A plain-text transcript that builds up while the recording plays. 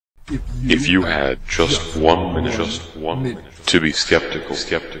If you had just 1 minute to be skeptical,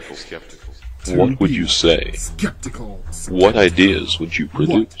 what would you say? What ideas would you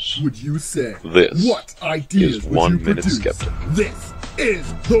produce? What would you say? This What ideas is would 1 you Minute produce? Skeptic. This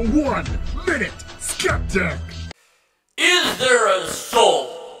is the 1 Minute Skeptic. Is there a soul?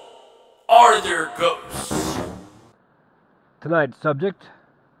 Are there ghosts? Tonight's subject: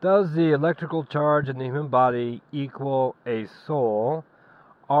 does the electrical charge in the human body equal a soul?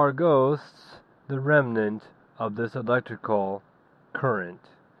 Are ghosts the remnant of this electrical current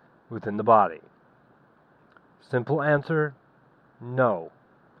within the body? Simple answer: no.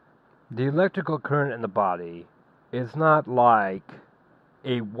 The electrical current in the body is not like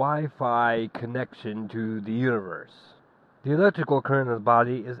a Wi-Fi connection to the universe. The electrical current in the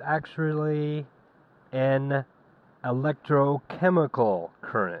body is actually an electrochemical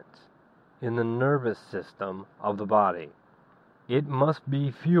current in the nervous system of the body. It must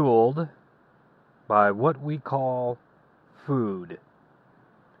be fueled by what we call food,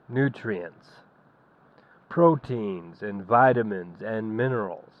 nutrients, proteins, and vitamins and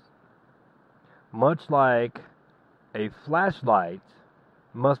minerals. Much like a flashlight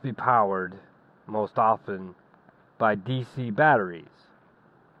must be powered most often by DC batteries.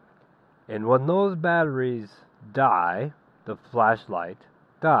 And when those batteries die, the flashlight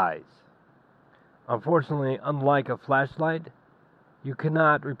dies. Unfortunately, unlike a flashlight, you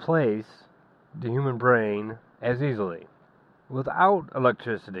cannot replace the human brain as easily. Without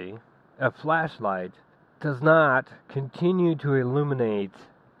electricity, a flashlight does not continue to illuminate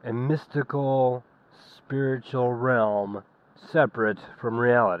a mystical, spiritual realm separate from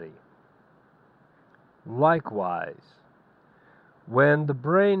reality. Likewise, when the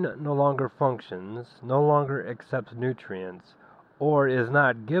brain no longer functions, no longer accepts nutrients, or is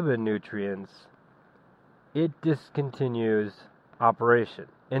not given nutrients, it discontinues operation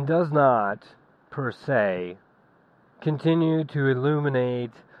and does not, per se, continue to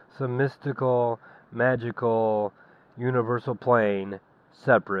illuminate some mystical, magical, universal plane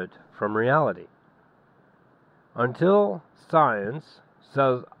separate from reality. Until science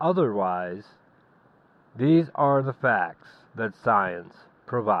says otherwise, these are the facts that science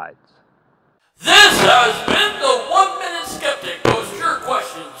provides. This has been the 1 Minute Skeptic. Post your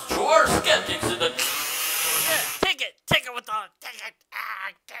questions to our skeptics in the... Take it with the...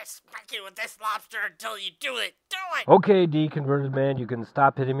 Smack you with this lobster until you do it. Do it! Okay, deconverted man, you can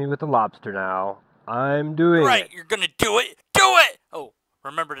stop hitting me with the lobster now. I'm doing Right, it. you're gonna do it. Do it! Oh,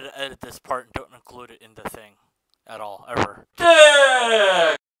 remember to edit this part and don't include it in the thing at all, ever.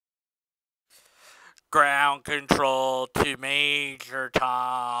 Ground control to Major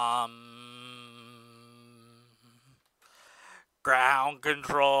Tom. Ground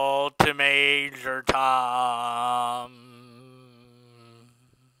control to Major Tom.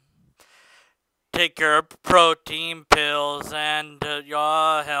 Take your protein pills and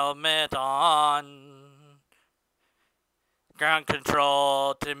your helmet on. Ground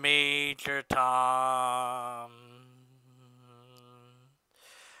control to Major Tom.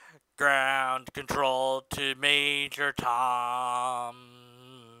 Ground control to Major Tom.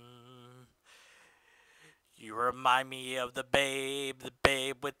 You remind me of the babe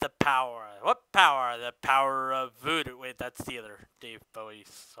with the power. What power? The power of voodoo. Wait, that's the other Dave Bowie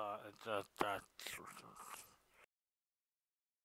song.